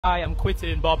I am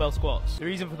quitting barbell squats. The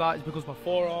reason for that is because my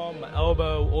forearm, my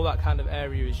elbow, all that kind of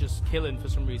area is just killing for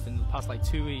some reason in the past like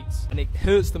 2 weeks. And it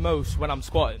hurts the most when I'm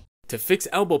squatting. To fix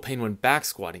elbow pain when back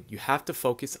squatting, you have to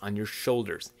focus on your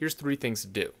shoulders. Here's 3 things to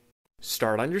do.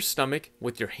 Start on your stomach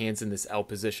with your hands in this L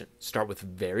position. Start with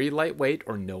very light weight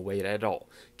or no weight at all.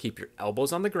 Keep your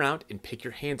elbows on the ground and pick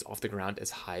your hands off the ground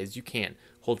as high as you can.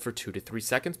 Hold for 2 to 3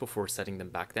 seconds before setting them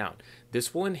back down.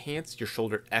 This will enhance your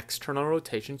shoulder external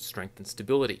rotation, strength, and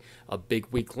stability, a big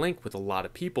weak link with a lot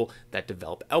of people that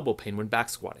develop elbow pain when back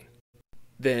squatting.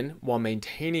 Then, while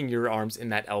maintaining your arms in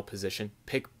that L position,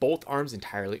 pick both arms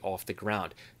entirely off the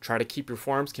ground. Try to keep your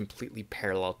forearms completely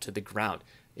parallel to the ground.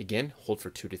 Again, hold for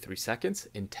 2 to 3 seconds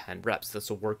in 10 reps. This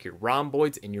will work your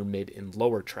rhomboids and your mid and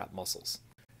lower trap muscles.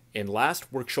 And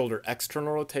last, work shoulder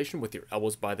external rotation with your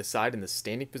elbows by the side in the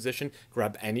standing position.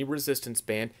 Grab any resistance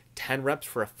band, 10 reps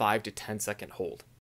for a 5 to 10 second hold.